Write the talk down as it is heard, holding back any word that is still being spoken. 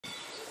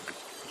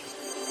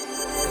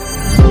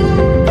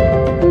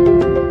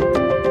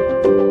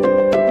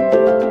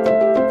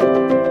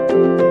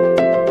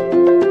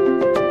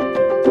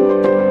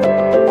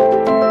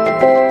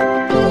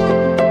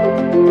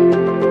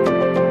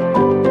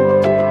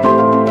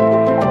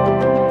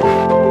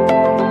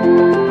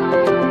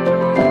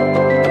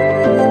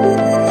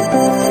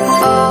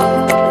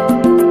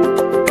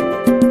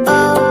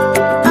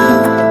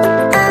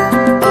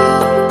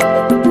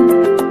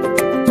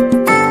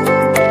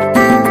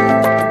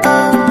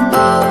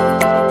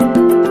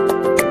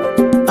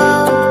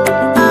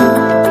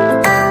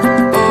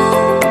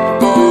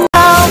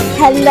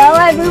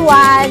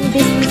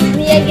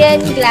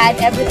again, glad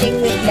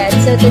everything went well.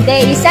 So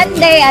today is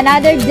Sunday,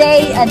 another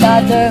day,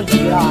 another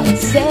vlog.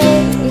 So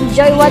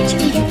enjoy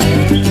watching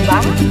guys.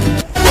 Bye!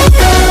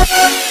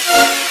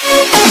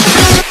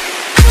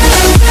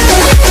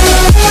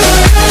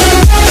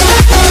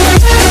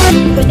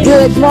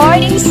 Good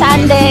morning,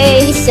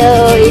 Sunday. So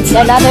it's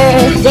another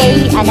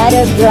day,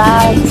 another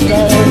vlog. So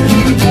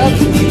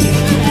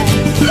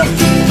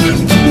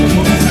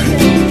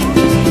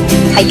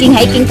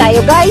hiking tayo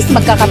guys.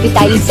 Magkakape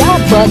tayo sa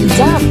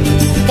Bonjak.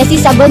 Kasi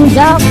sa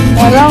Bonjak,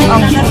 merong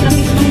ang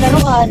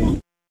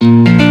laruan.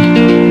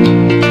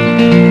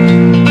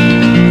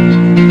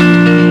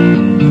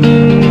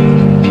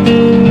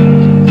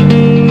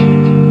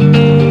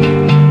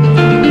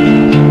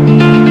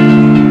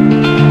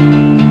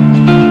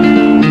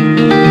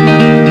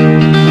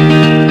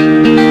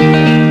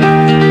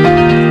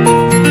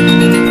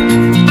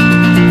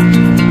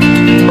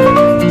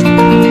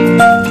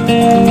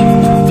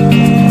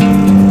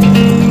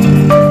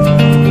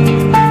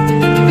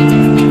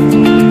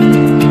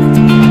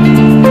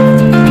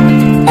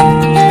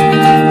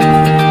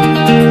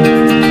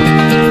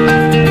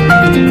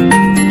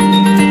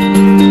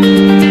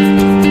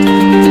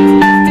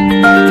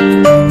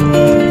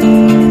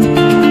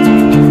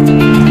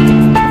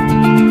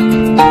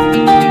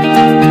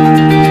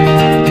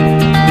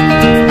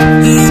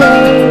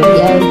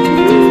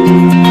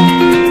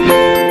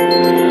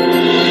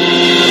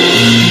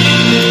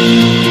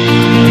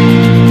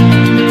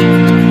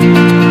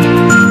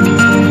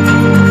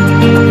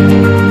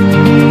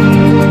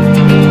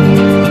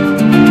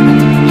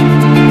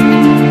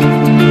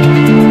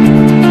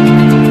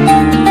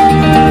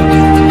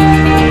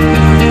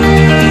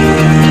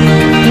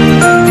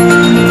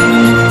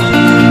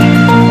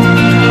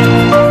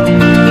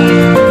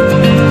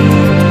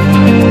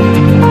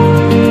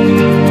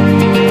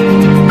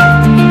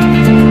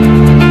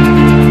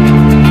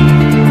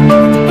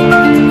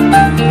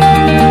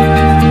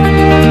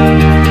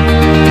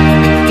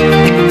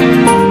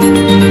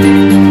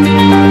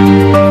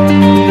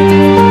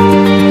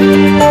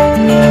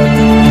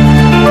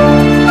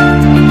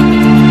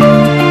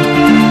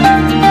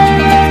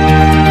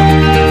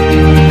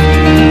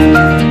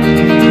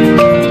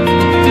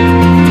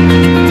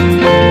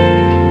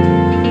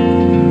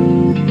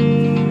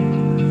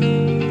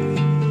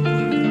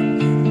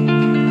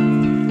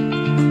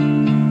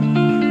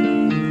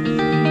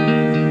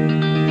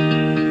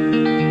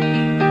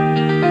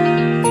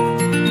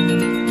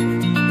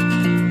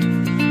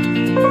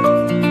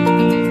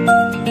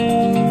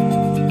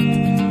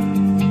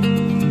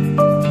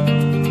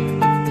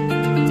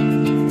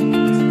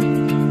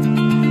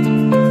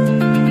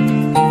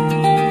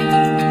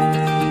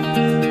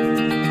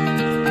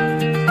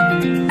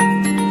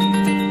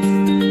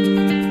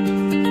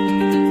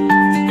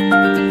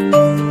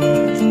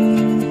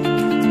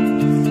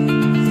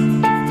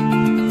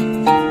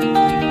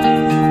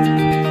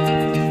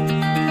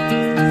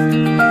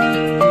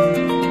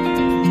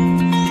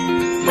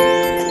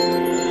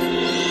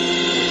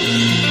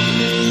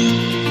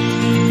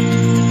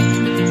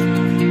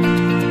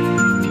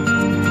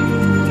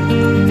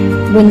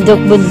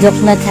 Bundok-bundok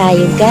na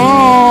tayo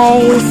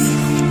guys.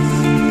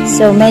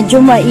 So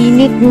medyo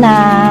mainit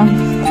na.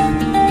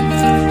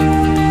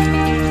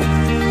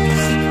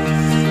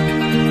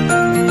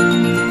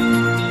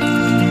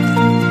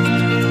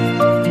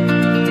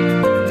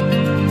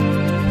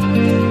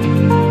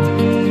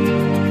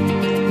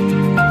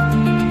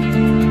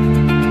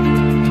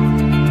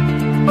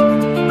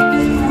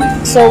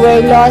 So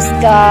we're lost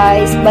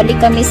guys. Balik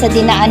kami sa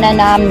dinaanan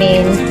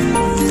namin.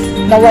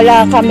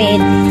 Nawala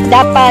kami.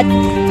 Dapat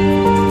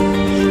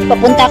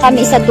papunta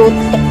kami sa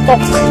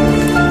Tuk-Tuk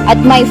at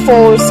my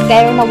falls,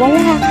 pero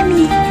nawala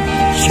kami.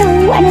 So,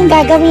 anong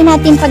gagawin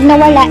natin pag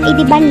nawala? Eh,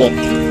 di balik.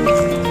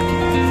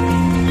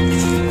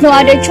 No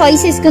other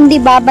choices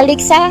kundi babalik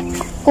sa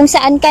kung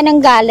saan ka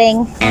nang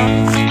galing.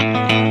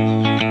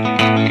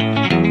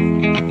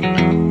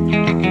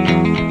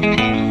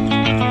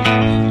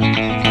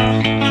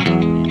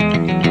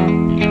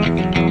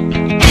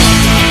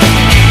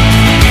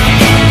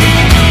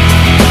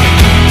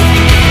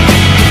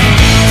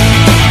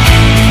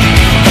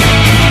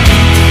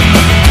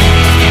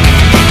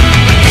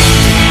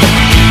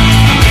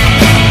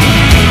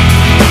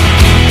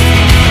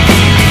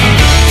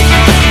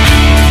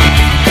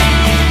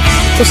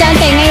 So, saan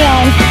tayo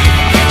ngayon?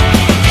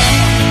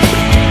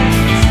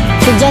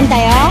 So, dyan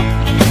tayo?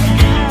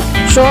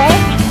 Sure?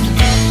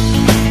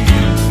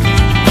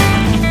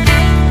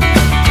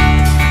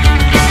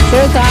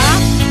 Sure ka?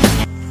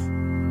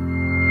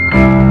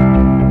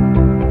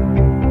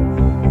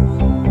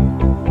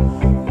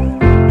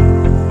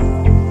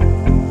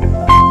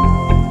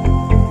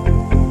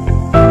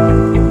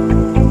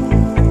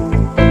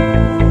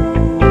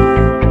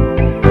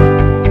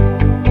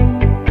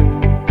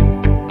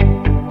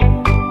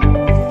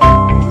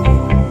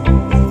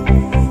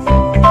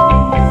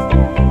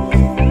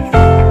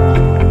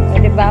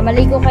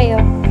 Maligo kayo.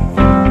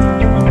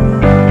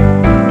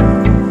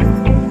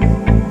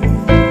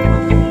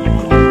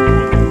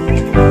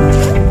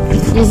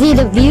 You see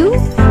the view?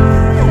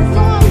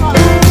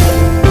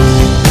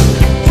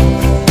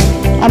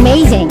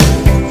 amazing.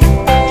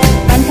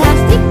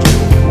 Fantastic.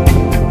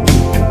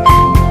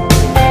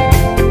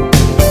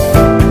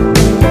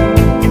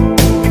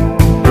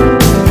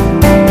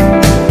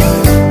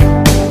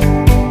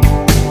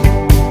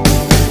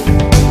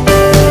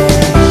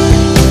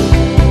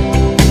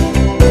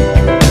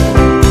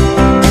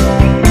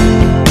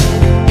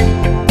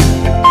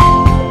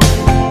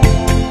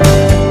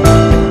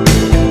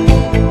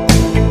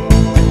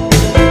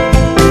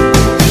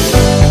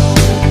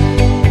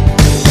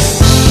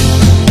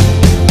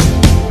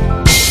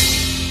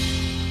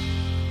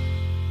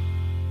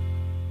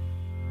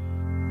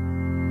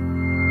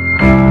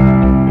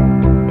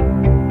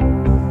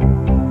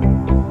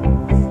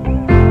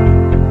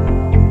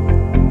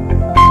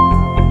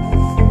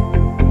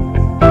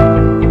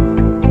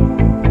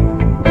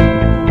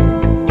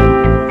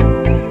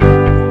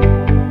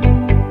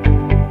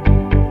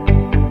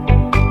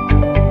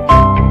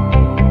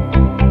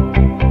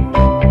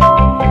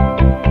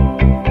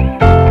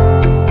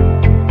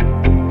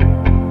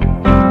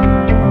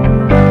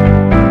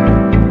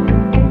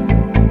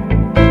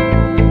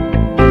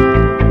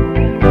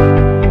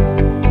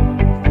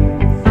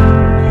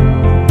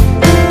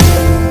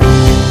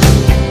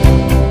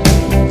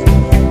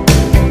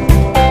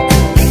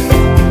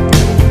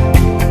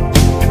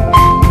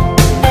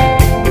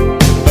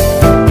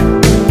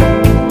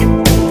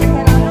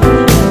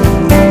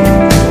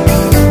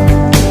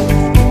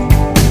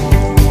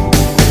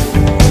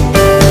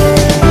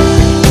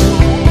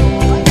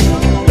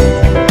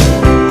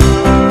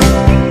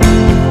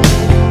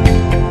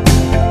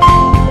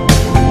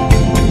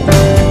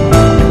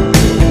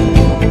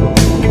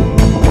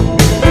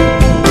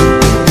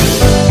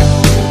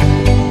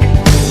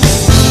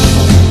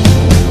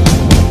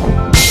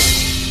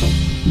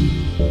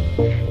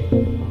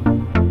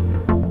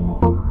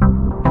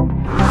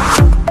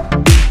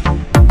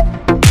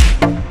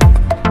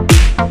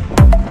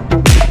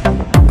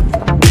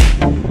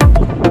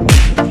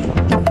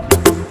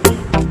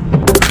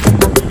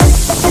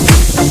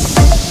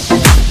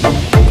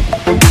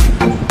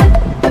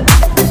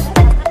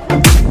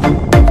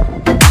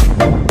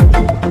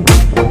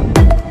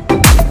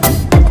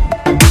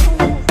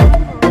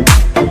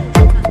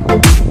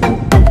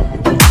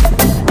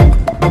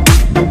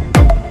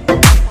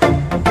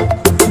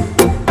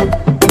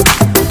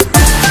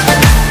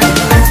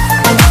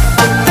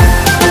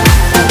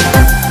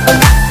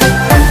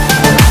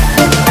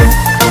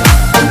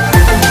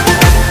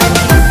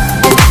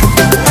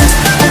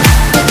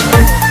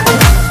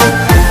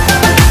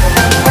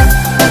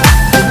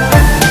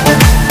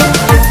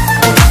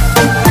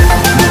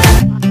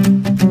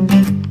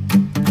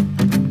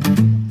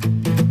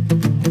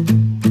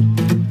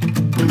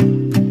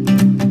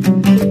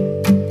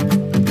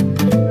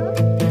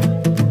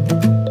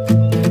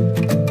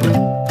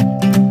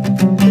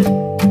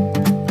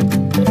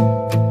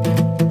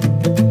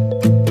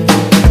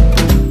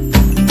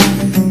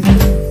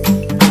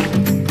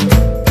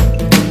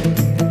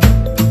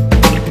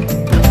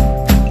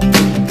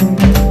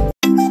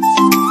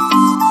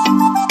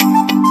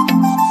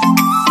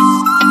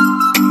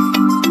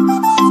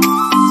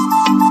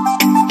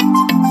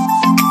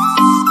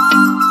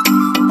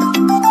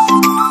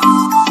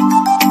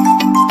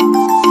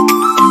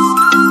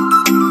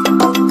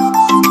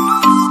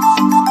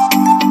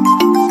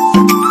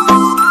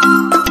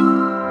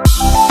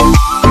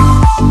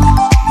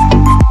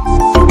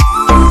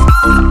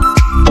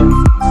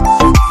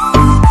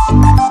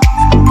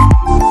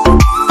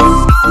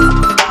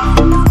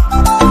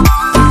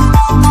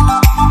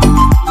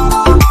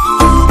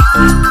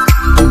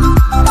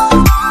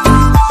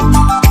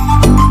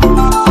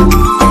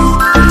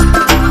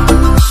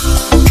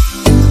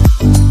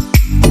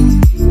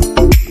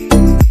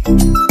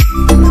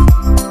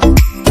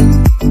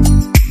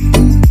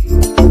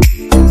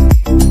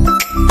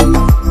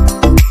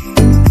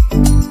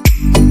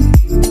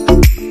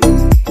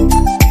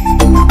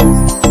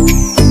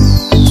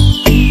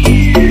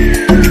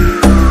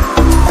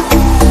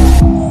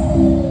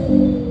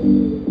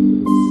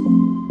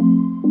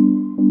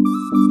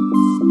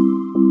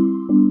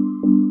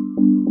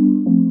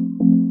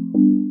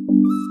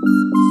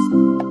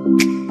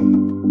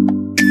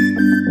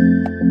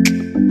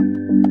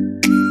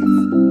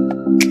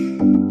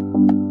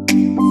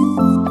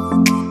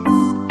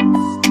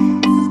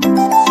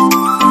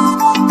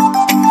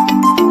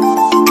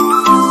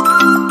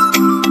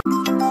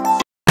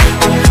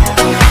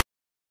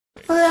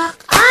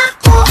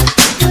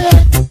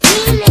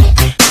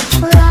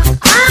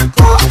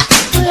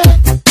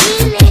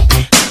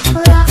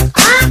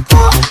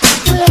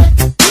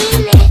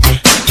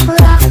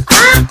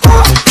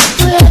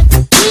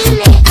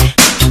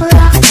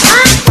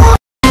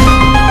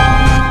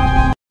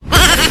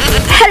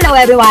 Hello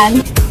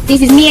everyone,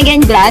 this is me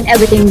again, Glad,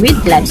 everything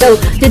with Glad. So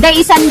today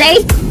is Sunday,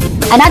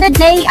 another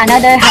day,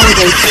 another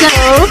holiday.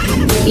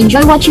 So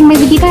enjoy watching my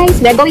video,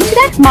 guys. We're going to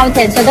the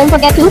mountain, so don't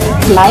forget to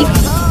like,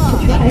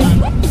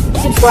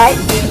 subscribe.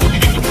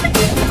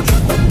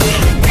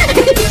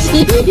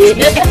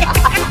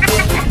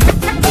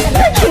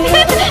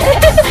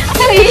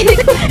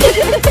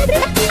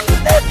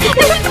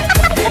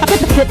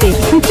 cute eh.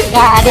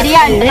 Dito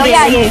yan. Totoo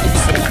yan.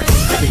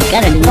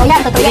 Totoo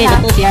yan, totoo yan.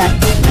 Totoo siya.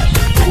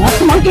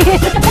 Monkey.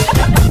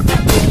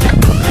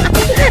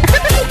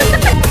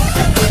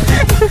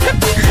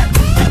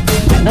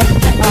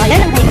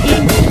 Yan ang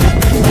hiking.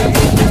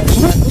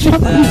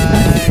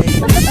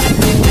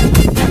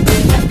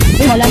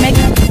 Uy, malamig.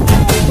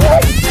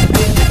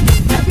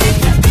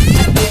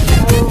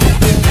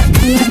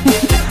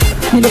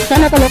 Niluksan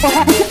na taloko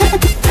ka.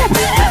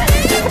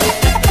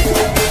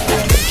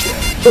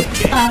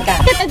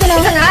 Ito lang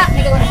nga.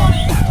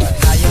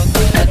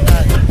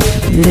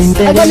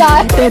 Ako na.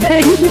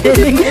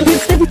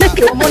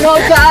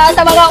 Sumunod ka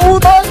sa mga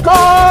utos ko.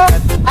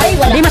 Ay,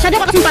 wala. Hindi masyado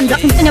pa kasing pandak.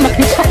 Hindi niya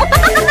makita.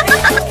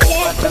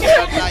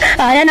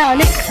 Ayan na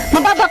ulit.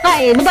 Mababa ka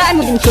eh. Babaan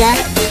mo din siya.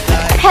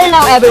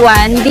 Hello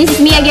everyone. This is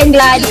me again,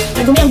 Glad.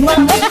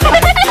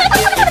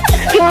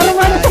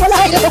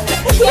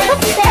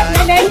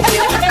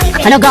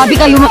 Ano, gabi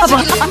kayo mga ba?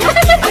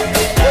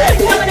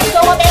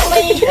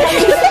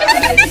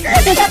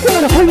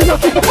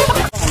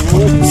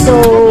 So,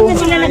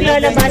 sila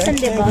naglalabasan,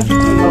 diba?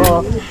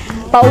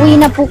 pauwi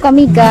na po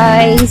kami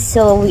guys.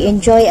 So, we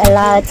enjoy a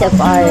lot of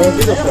our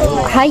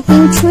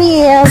hiking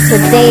trail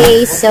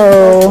today. So,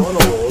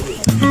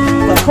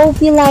 hope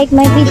you like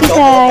my video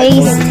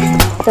guys.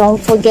 Don't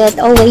forget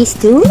always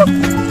to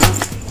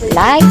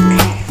like,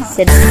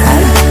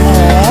 subscribe,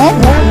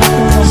 and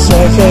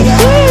share.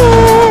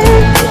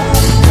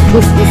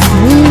 This is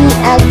me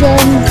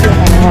again,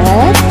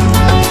 Glad.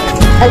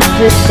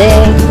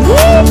 Everything.